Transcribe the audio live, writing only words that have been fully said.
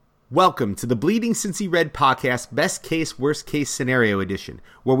Welcome to the Bleeding Cincy Red Podcast Best Case, Worst Case Scenario Edition,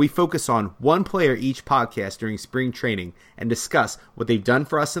 where we focus on one player each podcast during spring training and discuss what they've done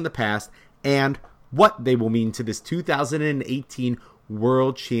for us in the past and what they will mean to this 2018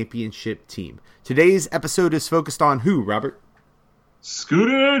 World Championship team. Today's episode is focused on who, Robert?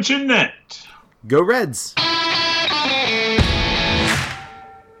 Scooter Gennett. Go Reds!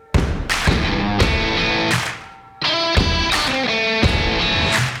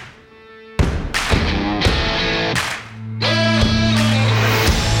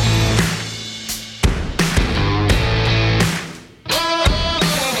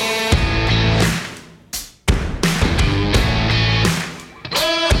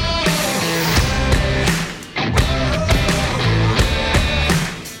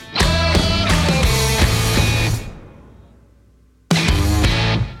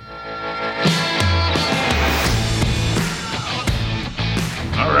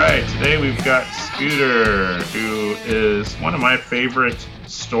 Got Scooter, who is one of my favorite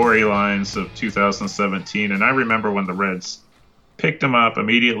storylines of 2017, and I remember when the Reds picked him up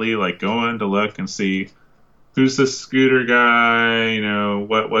immediately, like going to look and see who's this Scooter guy, you know,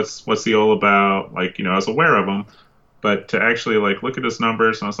 what's he all about? Like, you know, I was aware of him, but to actually like look at his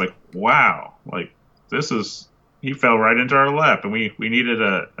numbers, and I was like, wow, like he fell right into our lap, and we needed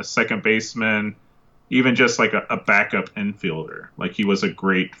a second baseman, even just like a backup infielder. Like, he was a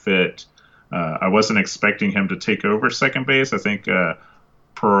great fit. I wasn't expecting him to take over second base. I think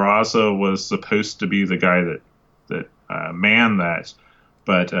Peraza was supposed to be the guy that manned that.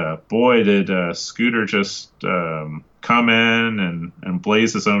 But boy, did Scooter just come in and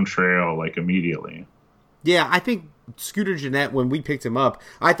blaze his own trail like immediately. Yeah, I think Scooter Gennett, when we picked him up,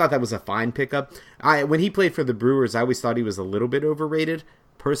 I thought that was a fine pickup. When he played for the Brewers, I always thought he was a little bit overrated.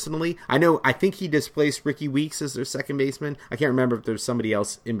 Personally, I think he displaced Ricky Weeks as their second baseman. I can't remember if there's somebody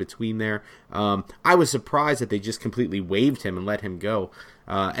else in between there. I was surprised that they just completely waived him and let him go.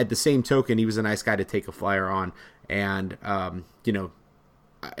 At the same token, he was a nice guy to take a flyer on. And,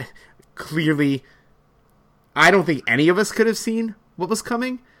 clearly, I don't think any of us could have seen what was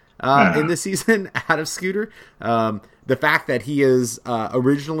coming in this season out of Scooter. The fact that he is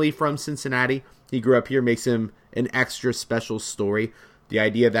originally from Cincinnati, he grew up here, makes him an extra special story. The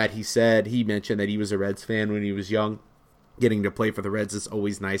idea that he mentioned that he was a Reds fan when he was young, getting to play for the Reds is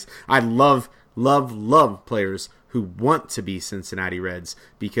always nice. I love players who want to be Cincinnati Reds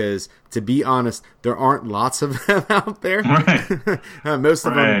because, to be honest, there aren't lots of them out there. Right. Most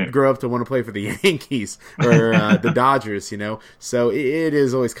of them grow up to want to play for the Yankees or the Dodgers, you know. So it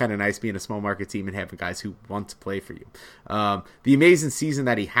is always kind of nice being a small market team and having guys who want to play for you. The amazing season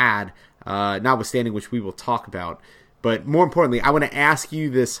that he had, notwithstanding, which we will talk about. But more importantly, I want to ask you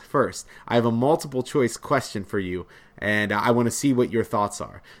this first. I have a multiple choice question for you, and I want to see what your thoughts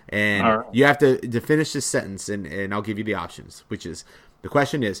are. And you have to finish this sentence, and I'll give you the options, which is, the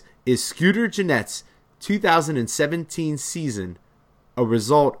question is Scooter Gennett's 2017 season a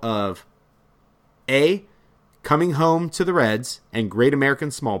result of A, coming home to the Reds and Great American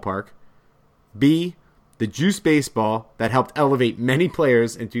Small Park, B, the juice baseball that helped elevate many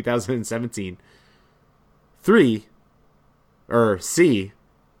players in 2017, 3, or C,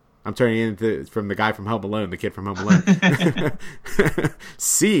 I'm turning into from the guy from Home Alone, the kid from Home Alone.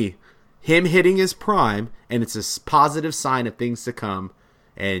 C, him hitting his prime, and it's a positive sign of things to come.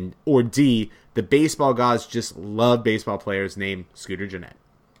 Or D, the baseball gods just love baseball players named Scooter Gennett.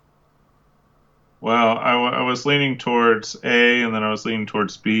 Well, I was leaning towards A, and then I was leaning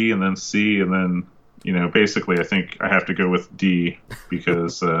towards B, and then C, and then, you know, basically I think I have to go with D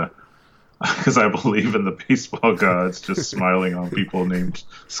because I believe in the baseball gods just smiling on people named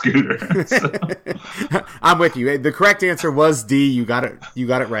Scooter. So. I'm with you. The correct answer was D. You got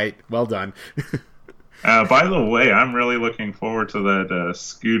it right. Well done. By the way, I'm really looking forward to that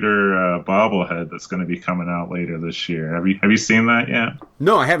Scooter bobblehead that's going to be coming out later this year. Have you seen that yet?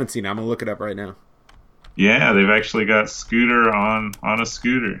 No, I haven't seen it. I'm going to look it up right now. Yeah, they've actually got Scooter on a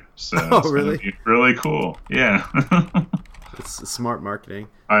scooter. So it's really? Gonna be really cool. Yeah. It's smart marketing.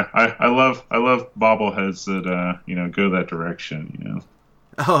 I love bobbleheads that go that direction. You know.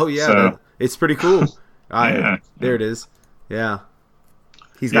 Oh yeah, so, it's pretty cool. Yeah, there it is. Yeah,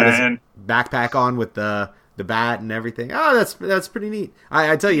 he's got his backpack on with the bat and everything. Oh, that's pretty neat.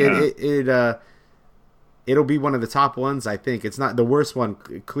 I tell you, it'll be one of the top ones. I think it's not the worst one.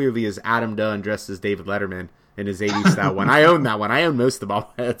 Clearly, is Adam Dunn dressed as David Letterman in his 80s style one. I own that one. I own most of the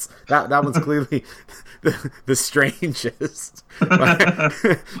bobbleheads. That one's clearly the strangest,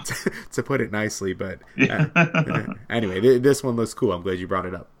 to put it nicely. But anyway, this one looks cool. I'm glad you brought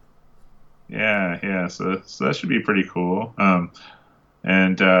it up. Yeah. So that should be pretty cool.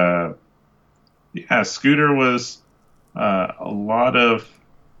 And yeah, Scooter was a lot of.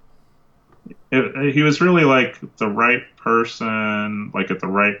 He was really like the right person, like at the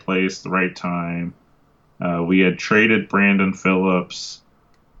right place, the right time. We had traded Brandon Phillips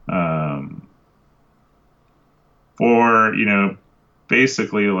for,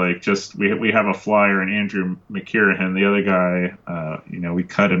 basically like just we have a flyer and Andrew McKirahan, the other guy, we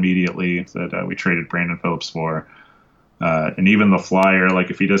cut immediately that we traded Brandon Phillips for. And even the flyer,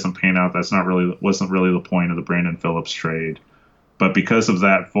 like if he doesn't pan out, wasn't really the point of the Brandon Phillips trade. But because of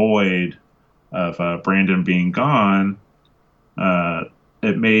that void of Brandon being gone,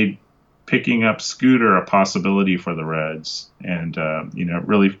 it made picking up Scooter a possibility for the Reds, and it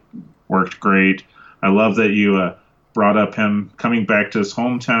really worked great. I love that you brought up him coming back to his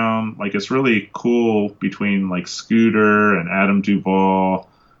hometown. Like it's really cool between like Scooter and Adam Duvall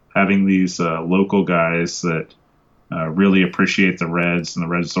having these local guys that really appreciate the Reds and the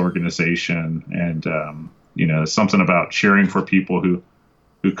Reds organization, and something about cheering for people who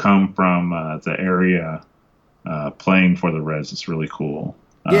come from the area playing for the Reds. It's really cool.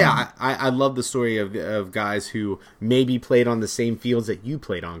 Yeah, I love the story of guys who maybe played on the same fields that you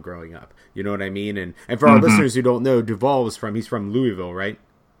played on growing up. You know what I mean? And for our listeners who don't know, Duvall he's from Louisville, right?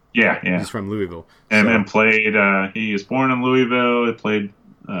 Yeah. He's from Louisville. And played, he was born in Louisville. He played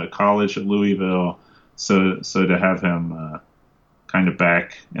college at Louisville. So to have him kind of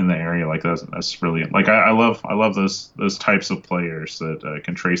back in the area like that's brilliant. Like I love those types of players that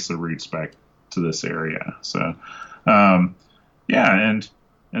can trace their roots back to this area. So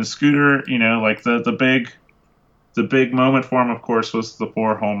and Scooter, like the big moment for him, of course, was the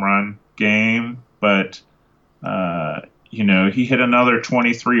 4 home run game. But he hit another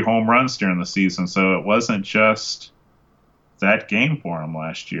 23 home runs during the season, so it wasn't just that game for him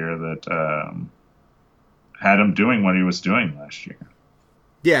last year that had him doing what he was doing last year.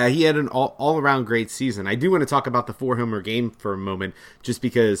 Yeah, he had an all-around great season. I do want to talk about the 4-homer game for a moment, just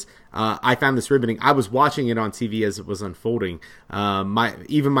because I found this riveting. I was watching it on TV as it was unfolding.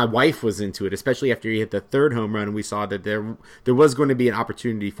 Even my wife was into it, especially after he hit the 3rd home run, and we saw that there was going to be an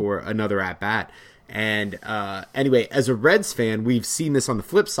opportunity for another at-bat. And anyway, as a Reds fan, we've seen this on the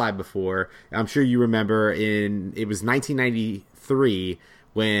flip side before. I'm sure you remember it was 1993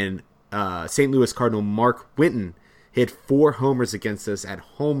 when St. Louis Cardinal Mark Winton hit 4 homers against us at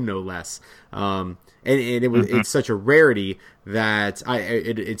home, no less. And it's such a rarity that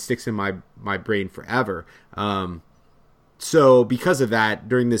it sticks in my brain forever. So because of that,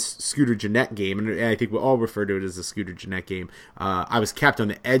 during this Scooter Gennett game, and I think we'll all refer to it as the Scooter Gennett game, I was kept on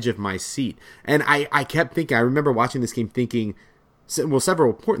the edge of my seat. And I kept thinking, I remember watching this game thinking, several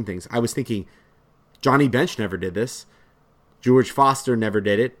important things. I was thinking, Johnny Bench never did this. George Foster never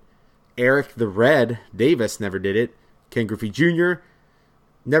did it. Eric the Red Davis never did it. Ken Griffey Jr.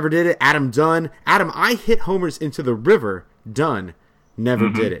 never did it. Adam Dunn. I hit homers into the river. Dunn never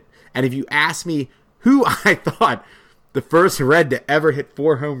did it. And if you ask me who I thought the first Red to ever hit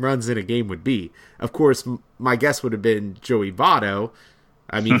 4 home runs in a game would be, of course, my guess would have been Joey Votto.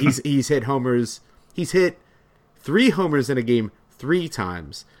 I mean, he's hit homers. He's hit 3 homers in a game 3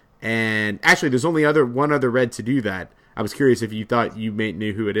 times. And actually, there's only one other Red to do that. I was curious if you thought you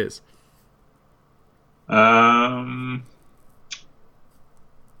knew who it is. I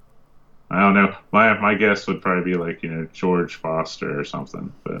don't know. My guess would probably be like George Foster or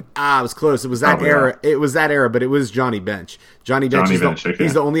something. But it was close. It was that era. It was that era, but it was Johnny Bench. Johnny Bench.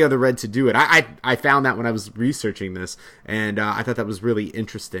 He's the only other Red to do it. I found that when I was researching this, and I thought that was really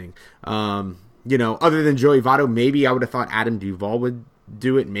interesting. Other than Joey Votto, maybe I would have thought Adam Duvall would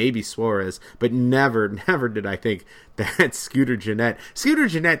do it, maybe Suarez, but never did I think that Scooter Gennett.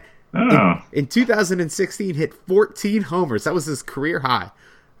 In 2016 hit 14 homers. That was his career high,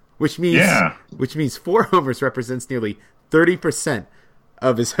 which means 4 homers represents nearly 30%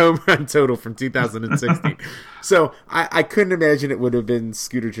 of his home run total from 2016. So I couldn't imagine it would have been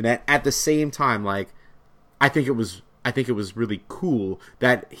Scooter Gennett. At the same time, I think it was really cool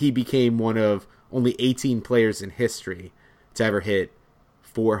that he became one of only 18 players in history to ever hit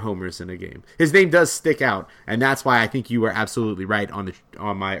 4 homers in a game. His name does stick out, and that's why I think you were absolutely right on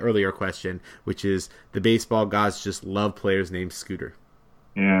my earlier question, which is the baseball gods just love players named Scooter.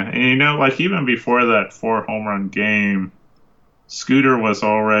 Yeah, and even before that 4 home run game, Scooter was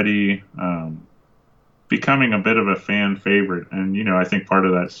already becoming a bit of a fan favorite, and I think part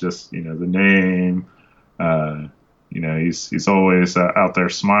of that's just the name. He's always out there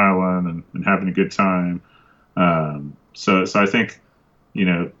smiling and having a good time. So I think.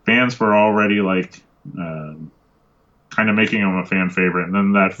 Fans were already kind of making him a fan favorite, and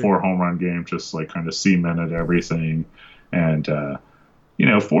then that 4 home run game just kind of cemented everything. And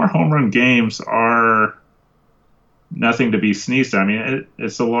 4 home run games are nothing to be sneezed at. I mean,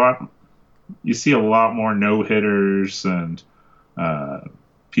 it's a lot. You see a lot more no hitters and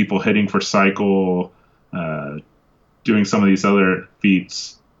people hitting for cycle, doing some of these other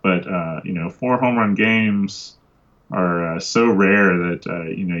feats. But 4 home run games are so rare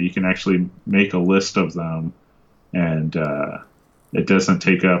that you can actually make a list of them, and it doesn't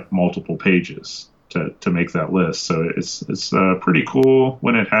take up multiple pages to make that list. So it's pretty cool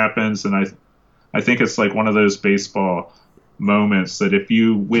when it happens, and I think it's like one of those baseball moments that if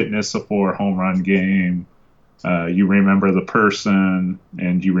you witness a 4 home run game, you remember the person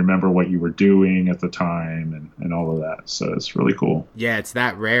and you remember what you were doing at the time and all of that. So it's really cool. Yeah, it's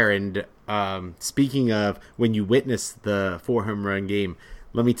that rare. And speaking of when you witness the 4 home run game,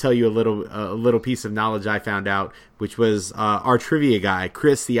 let me tell you a little piece of knowledge I found out, which was our trivia guy,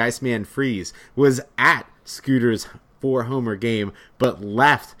 Chris the Iceman Freeze, was at Scooter's 4 homer game, but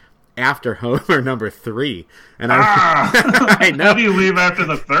left after homer number 3. And I know. How do you leave after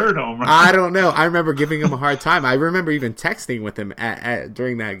the 3rd homer? I don't know. I remember giving him a hard time. I remember even texting with him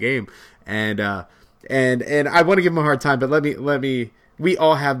during that game, and I want to give him a hard time, but let me. We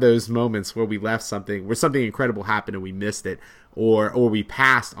all have those moments where we left something, where something incredible happened and we missed it, or we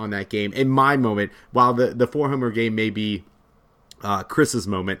passed on that game. In my moment, while the 4 homer game may be Chris's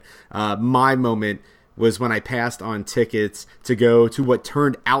moment, my moment was when I passed on tickets to go to what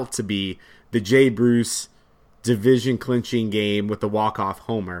turned out to be the Jay Bruce division clinching game with the walk-off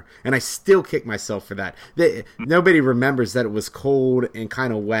homer, and I still kick myself for that. Nobody remembers that it was cold and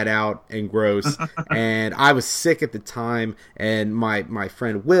kind of wet out and gross, and I was sick at the time, and my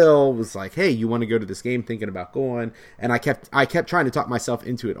friend Will was like, hey, you want to go to this game, thinking about going, and I kept trying to talk myself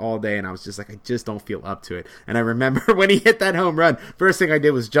into it all day, and I was just like, I just don't feel up to it. And I remember when he hit that home run, first thing I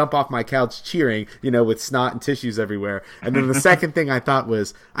did was jump off my couch cheering, with snot and tissues everywhere, and then the second thing I thought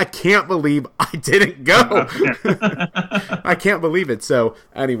was, I can't believe I didn't go. I can't believe it. So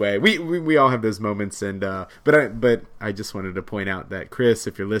anyway, we all have those moments, and but I just wanted to point out that, Chris,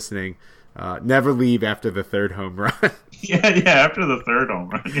 if you're listening, never leave after the 3rd home run. yeah, after the 3rd home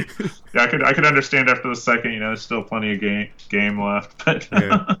run. Yeah, I could understand after the 2nd. There's still plenty of game left, but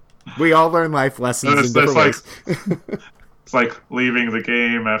yeah. We all learn life lessons in different ways. It's like leaving the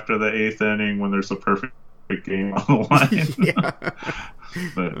game after the 8th inning when there's a perfect game on the line. Yeah.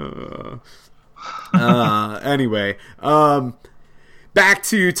 But. Anyway, back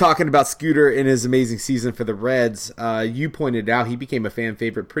to talking about Scooter and his amazing season for the Reds. You pointed out he became a fan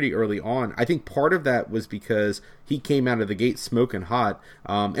favorite pretty early on. I think part of that was because he came out of the gate smoking hot,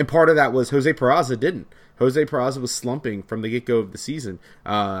 and part of that was Jose Peraza didn't. Jose Peraza was slumping from the get-go of the season.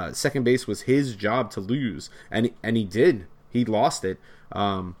 Second base was his job to lose, and he did. He lost it.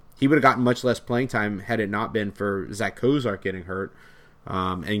 He would have gotten much less playing time had it not been for Zach Kozark getting hurt.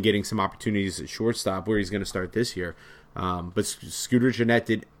 And getting some opportunities at shortstop, where he's going to start this year. But Scooter Gennett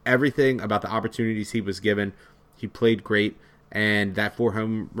did everything about the opportunities he was given. He played great, and that 4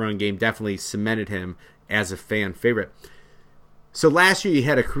 home run game definitely cemented him as a fan favorite. So last year he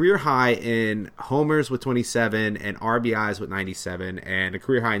had a career high in homers with 27 and RBIs with 97, and a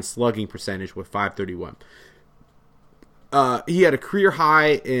career high in slugging percentage with 531. He had a career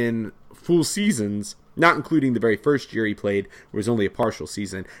high in full seasons, not including the very first year he played, where it was only a partial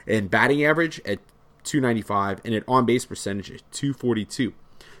season, and batting average at 295 and an on-base percentage at 242.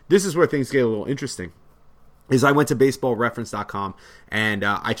 This is where things get a little interesting. Is I went to baseballreference.com and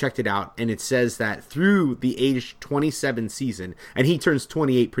I checked it out, and it says that through the age 27 season, and he turns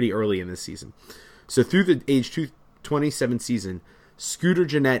 28 pretty early in this season, so through the age 27 season, Scooter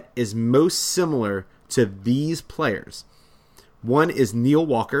Gennett is most similar to these players. One is Neil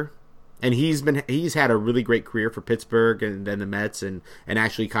Walker, and he's had a really great career for Pittsburgh and then the Mets, and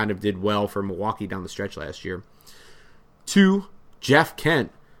actually kind of did well for Milwaukee down the stretch last year. 2, Jeff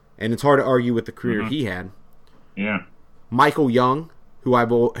Kent, and it's hard to argue with the career he had. Yeah. Michael Young, who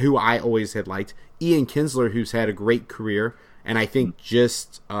I always had liked. Ian Kinsler, who's had a great career, and I think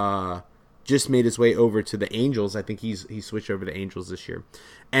just made his way over to the Angels. I think he switched over to the Angels this year.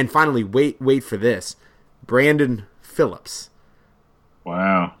 And finally, wait for this, Brandon Phillips.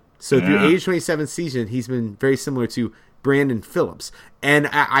 Wow. So through age 27 season, he's been very similar to Brandon Phillips. And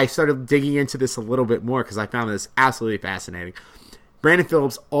I started digging into this a little bit more because I found this absolutely fascinating. Brandon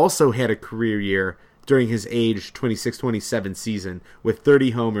Phillips also had a career year during his age 26-27 season with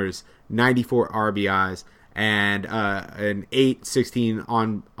 30 homers, 94 RBIs, and an 816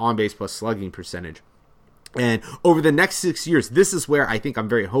 on-base plus slugging percentage. And over the next 6 years, this is where I think I'm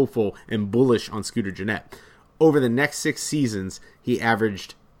very hopeful and bullish on Scooter Gennett. Over the next 6 seasons, he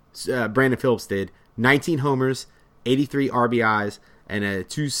averaged... Brandon Phillips did 19 homers, 83 RBIs, and a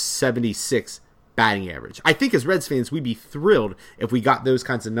 276 batting average. I think as Reds fans, we'd be thrilled if we got those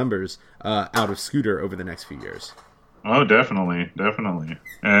kinds of numbers out of Scooter over the next few years. Oh, definitely.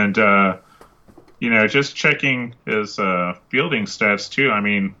 And, just checking his fielding stats, too. I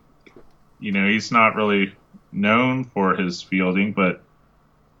mean, he's not really known for his fielding, but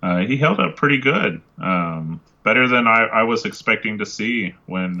he held up pretty good. Better than I was expecting to see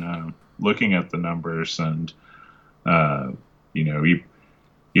when looking at the numbers. And,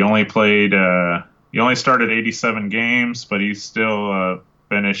 he only played, he only started 87 games, but he still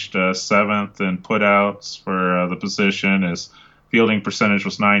finished 7th in putouts for the position. His fielding percentage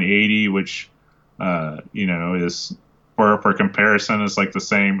was .980, which, is, for comparison, is like the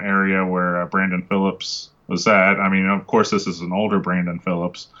same area where Brandon Phillips was at. I mean, of course, this is an older Brandon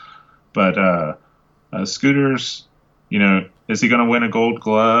Phillips, but Scooter's, is he going to win a Gold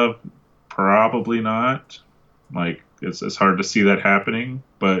Glove? Probably not. Like, it's hard to see that happening,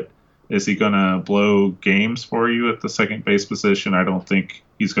 but is he going to blow games for you at the second base position? I don't think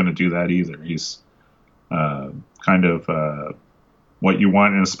he's going to do that either. He's kind of what you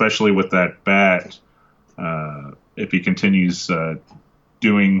want, and especially with that bat, if he continues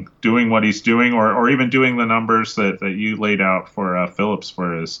doing what he's doing, or even doing the numbers that you laid out for Phillips,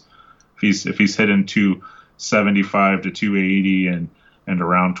 for his, if he's hitting 275 to 280 and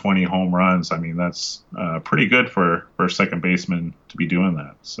around 20 home runs, I mean, that's pretty good for a second baseman to be doing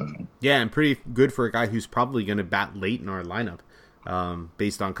that. So yeah, and pretty good for a guy who's probably going to bat late in our lineup,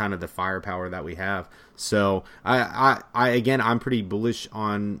 based on kind of the firepower that we have. So I'm pretty bullish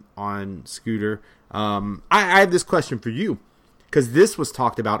on Scooter. I have this question for you, because this was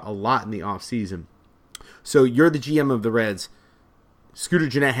talked about a lot in the offseason. So you're the GM of the Reds. Scooter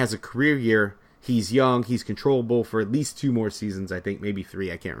Gennett has a career year. He's young. He's controllable for at least 2 more seasons, I think, maybe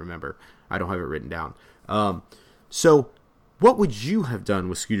 3. I can't remember. I don't have it written down. So what would you have done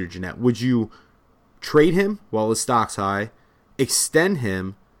with Scooter Gennett? Would you trade him while his stock's high, extend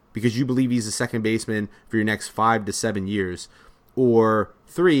him because you believe he's a second baseman for your next 5 to 7 years, or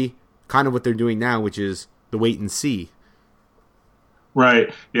 3, kind of what they're doing now, which is the wait and see?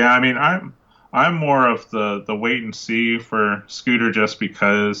 Right. Yeah, I mean, I'm more of the wait and see for Scooter, just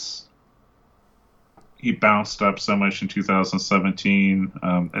because he bounced up so much in 2017.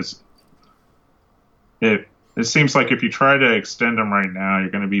 It seems like if you try to extend him right now,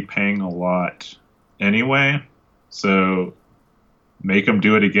 you're going to be paying a lot anyway. So make him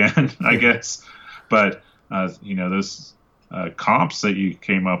do it again, I guess. But those comps that you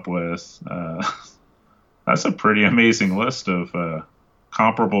came up with, that's a pretty amazing list of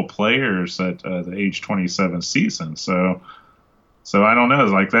comparable players at the age 27 season. So I don't know,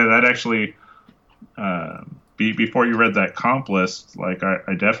 like that actually. Before you read that comp list, like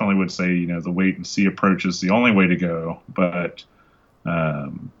I definitely would say, the wait and see approach is the only way to go. But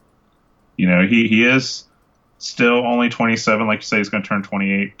he is still only 27. Like you say, he's going to turn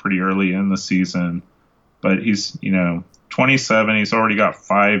 28 pretty early in the season. But he's 27. He's already got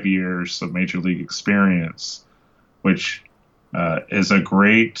 5 years of major league experience, which is a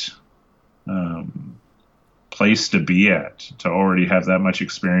great place to be at, to already have that much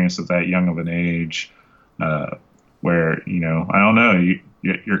experience at that young of an age, where, I don't know,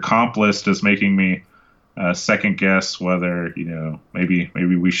 your comp list is making me second guess whether, maybe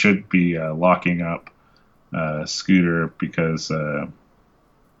we should be locking up Scooter because of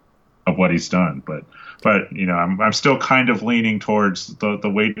what he's done. But I'm still kind of leaning towards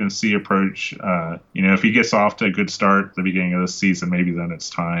the wait and see approach. If he gets off to a good start at the beginning of the season, maybe then it's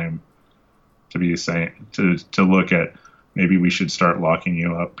time to be saying to look at, maybe we should start locking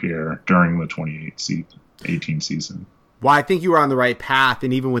you up here during the 2018 season. Well, I think you were on the right path,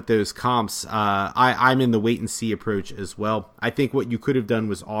 and even with those comps, I'm in the wait and see approach as well. I think what you could have done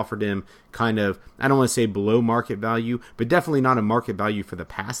was offered him kind of, I don't want to say below market value, but definitely not a market value for the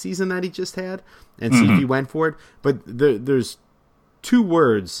past season that he just had, and see if he went for it. But there's 2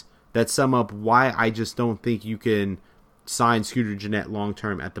 words that sum up why I just don't think you can sign Scooter Gennett long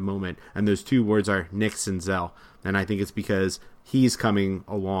term at the moment, and those 2 words are Nick Senzel, and I think it's because he's coming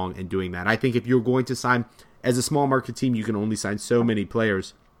along and doing that. I think if you're going to sign, as a small market team, you can only sign so many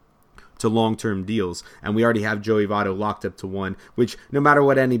players to long-term deals, and we already have Joey Votto locked up to 1, which no matter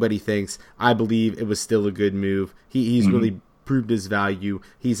what anybody thinks, I believe it was still a good move. He's really proved his value.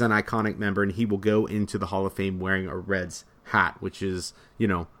 He's an iconic member, and he will go into the Hall of Fame wearing a Reds hat, which is,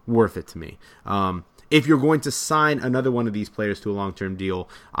 worth it to me. If you're going to sign another one of these players to a long-term deal,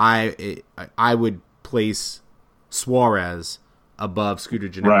 I would place Suarez above Scooter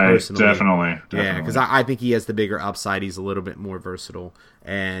Gennett, personally. Definitely. Yeah, because I think he has the bigger upside. He's a little bit more versatile,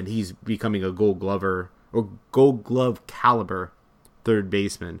 and he's becoming a Gold Glove caliber third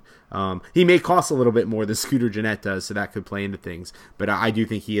baseman. He may cost a little bit more than Scooter Gennett does, so that could play into things. But I do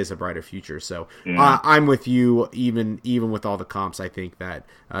think he has a brighter future. So I'm with you, even with all the comps. I think that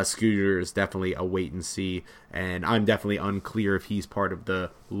Scooter is definitely a wait and see, and I'm definitely unclear if he's part of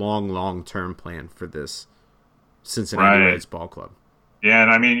the long-term plan for this Cincinnati Reds ball club. Yeah,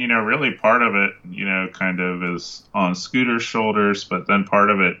 and I mean, really part of it, kind of is on Scooter's shoulders, but then part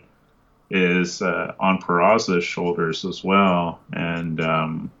of it is on Peraza's shoulders as well, and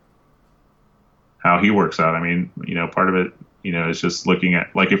how he works out. I mean, part of it, is just looking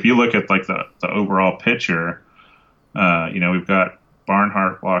at, like, if you look at, like, the overall picture, we've got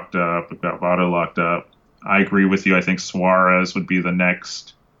Barnhart locked up, we've got Votto locked up. I agree with you. I think Suarez would be the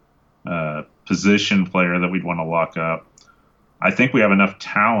next position player that we'd want to lock up. I think we have enough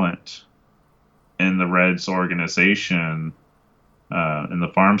talent in the Reds organization, in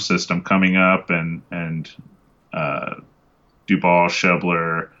the farm system coming up, and Duvall,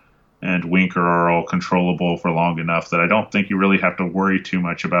 Schebler, and Winker are all controllable for long enough that I don't think you really have to worry too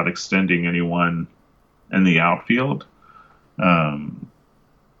much about extending anyone in the outfield. So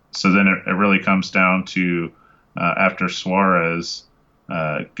then it really comes down to, after Suarez,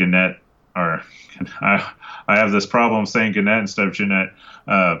 Gennett, or I have this problem saying Gennett instead of Jeanette,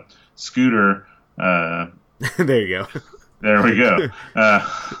 Scooter. There you go. There we go.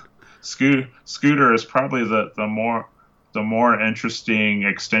 Scooter is probably the more interesting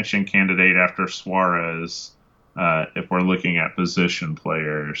extension candidate after Suarez, if we're looking at position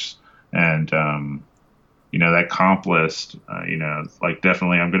players. And that comp list, like,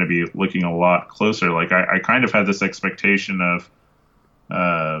 definitely I'm going to be looking a lot closer. Like, I kind of had this expectation of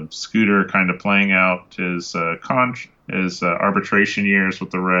Scooter kind of playing out his arbitration years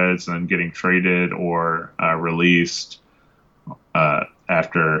with the Reds and getting traded or released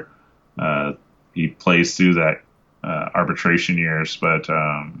after he plays through that arbitration years. But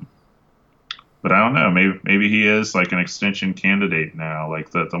I don't know. Maybe he is like an extension candidate now.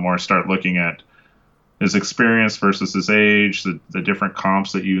 Like, the more I start looking at his experience versus his age, the different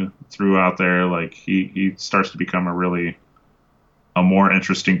comps that you threw out there, like, he starts to become a more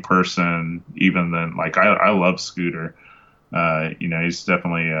interesting person even than, like, I love Scooter. He's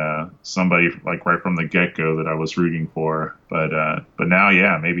definitely somebody, like, right from the get-go that I was rooting for. But now,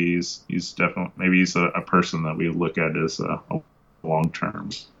 yeah, maybe he's a person that we look at as a long-term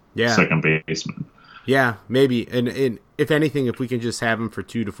second baseman. Yeah, maybe. And if anything, if we can just have him for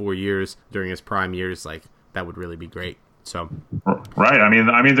 2 to 4 years during his prime years, like, that would really be great. So, right. I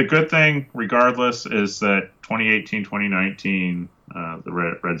mean, the good thing, regardless, is that 2018, 2019,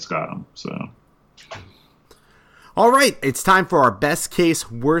 the Reds got him. So, all right, it's time for our best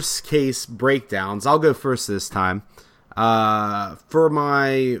case, worst case breakdowns. I'll go first this time. For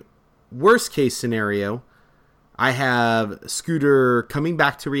my worst case scenario, I have Scooter coming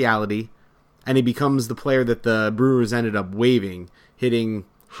back to reality, and he becomes the player that the Brewers ended up waiving, hitting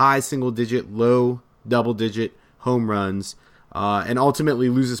high single-digit, low double-digit home runs, and ultimately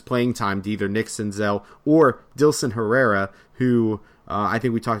loses playing time to either Nick Senzel or Dilson Herrera, who I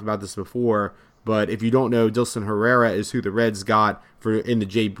think we talked about this before, but if you don't know, Dilson Herrera is who the Reds got in the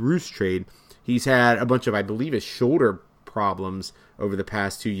Jay Bruce trade. He's had a bunch of, I believe, his shoulder problems over the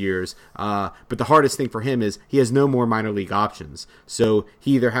past 2 years. But the hardest thing for him is he has no more minor league options. So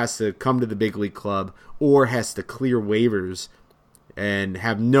he either has to come to the big league club or has to clear waivers and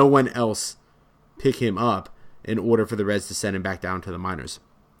have no one else pick him up in order for the Reds to send him back down to the minors.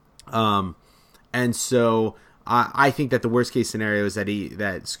 And so I think that the worst case scenario is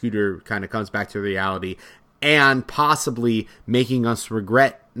that Scooter kind of comes back to reality and possibly making us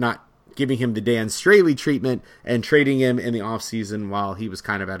regret not giving him the Dan Straley treatment and trading him in the offseason while he was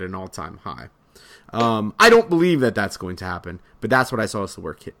kind of at an all-time high. I don't believe that that's going to happen, but that's what I saw as the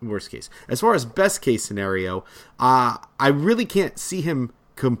worst case. As far as best case scenario, I really can't see him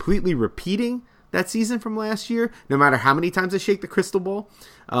completely repeating that season from last year, no matter how many times I shake the crystal ball.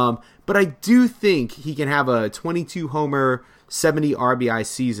 But I do think he can have a 22-homer, 70 RBI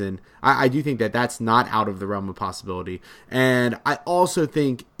season. I do think that that's not out of the realm of possibility. And I also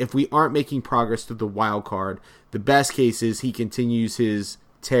think if we aren't making progress through the wild card, the best case is he continues his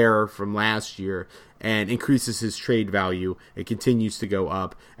tear from last year and increases his trade value. It continues to go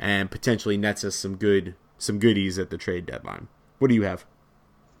up and potentially nets us some goodies at the trade deadline. What do you have?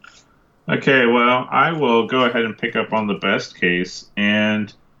 Okay, well, I will go ahead and pick up on the best case.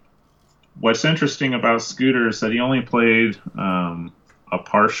 And what's interesting about Scooter is that he only played a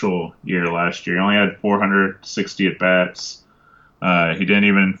partial year last year. He only had 460 at-bats. He didn't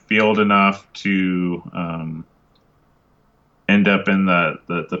even field enough to end up in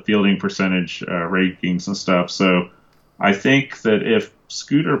the fielding percentage rankings and stuff. So I think that if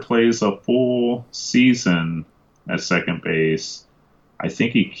Scooter plays a full season at second base, I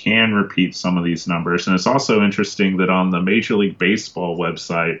think he can repeat some of these numbers. And it's also interesting that on the Major League Baseball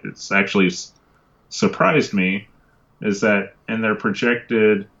website, it's actually surprised me, is that in their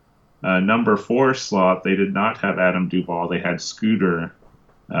projected number 4 slot, they did not have Adam Duvall. They had Scooter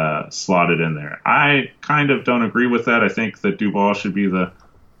slotted in there. I kind of don't agree with that. I think that Duvall should be the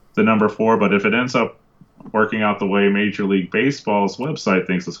number 4, but if it ends up working out the way Major League Baseball's website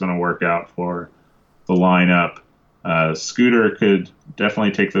thinks it's going to work out for the lineup, Scooter could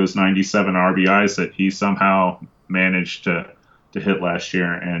definitely take those 97 RBIs that he somehow managed to hit last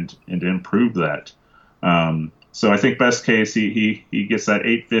year and improve that. So I think best case, he gets that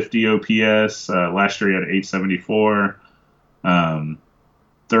 850 OPS. Last year he had 874,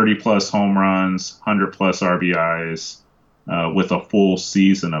 30-plus home runs, 100-plus RBIs with a full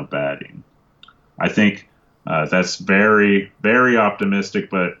season of batting. I think that's very, very optimistic,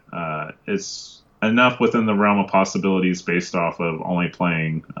 but it's enough within the realm of possibilities based off of only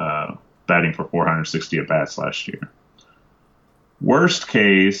playing batting for 460 at-bats last year. Worst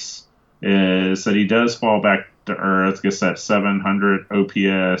case is that he does fall back to earth, gets that 700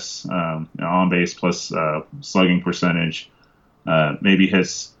 OPS, on base plus slugging percentage, maybe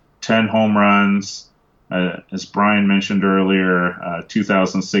hits 10 home runs. As Brian mentioned earlier,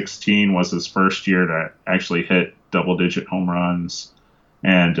 2016 was his first year to actually hit double-digit home runs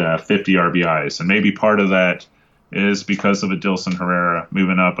and 50 RBIs. And maybe part of that is because of Adilson Herrera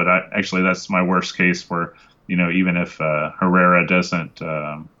moving up, but actually that's my worst case for, even if Herrera doesn't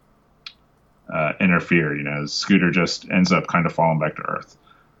interfere, Scooter just ends up kind of falling back to earth.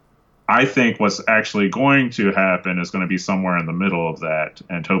 I think what's actually going to happen is going to be somewhere in the middle of that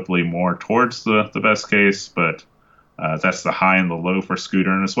and hopefully more towards the best case, but that's the high and the low for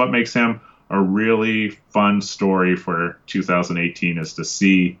Scooter. And it's what makes him a really fun story for 2018 is to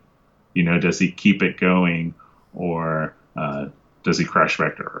see, does he keep it going or does he crash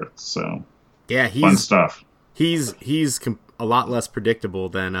back to earth? So yeah, fun stuff. He's a lot less predictable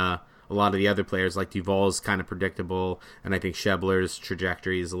than a lot of the other players. Like Duvall's kind of predictable, and I think Schebler's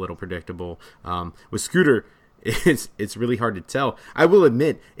trajectory is a little predictable. With Scooter, it's really hard to tell. I will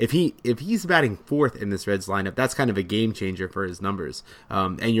admit, if he's batting 4th in this Reds lineup, that's kind of a game changer for his numbers.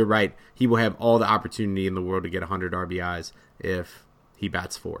 And you're right, he will have all the opportunity in the world to get 100 RBIs if he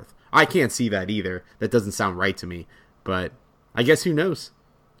bats 4th. I can't see that either. That doesn't sound right to me, but I guess who knows?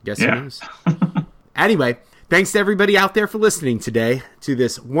 Who knows? Anyway, thanks to everybody out there for listening today to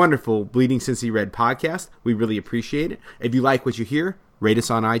this wonderful Bleeding Cincy Red podcast. We really appreciate it. If you like what you hear, rate us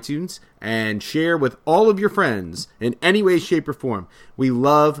on iTunes and share with all of your friends in any way, shape, or form. We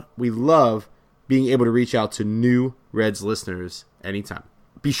love being able to reach out to new Reds listeners anytime.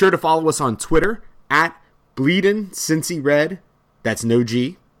 Be sure to follow us on Twitter at Bleedin' Cincy Red. That's no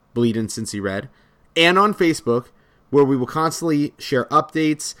G, Bleedin' Cincy Red. And on Facebook, where we will constantly share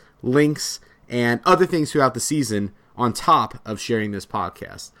updates, links, and other things throughout the season on top of sharing this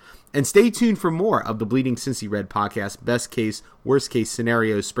podcast. And stay tuned for more of the Bleeding Cincy Red podcast, Best Case, Worst Case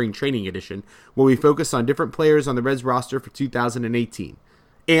Scenarios Spring Training Edition, where we focus on different players on the Reds roster for 2018.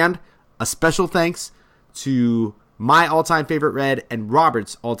 And a special thanks to my all-time favorite Red and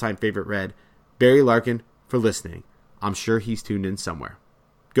Robert's all-time favorite Red, Barry Larkin, for listening. I'm sure he's tuned in somewhere.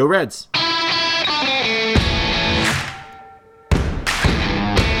 Go Reds!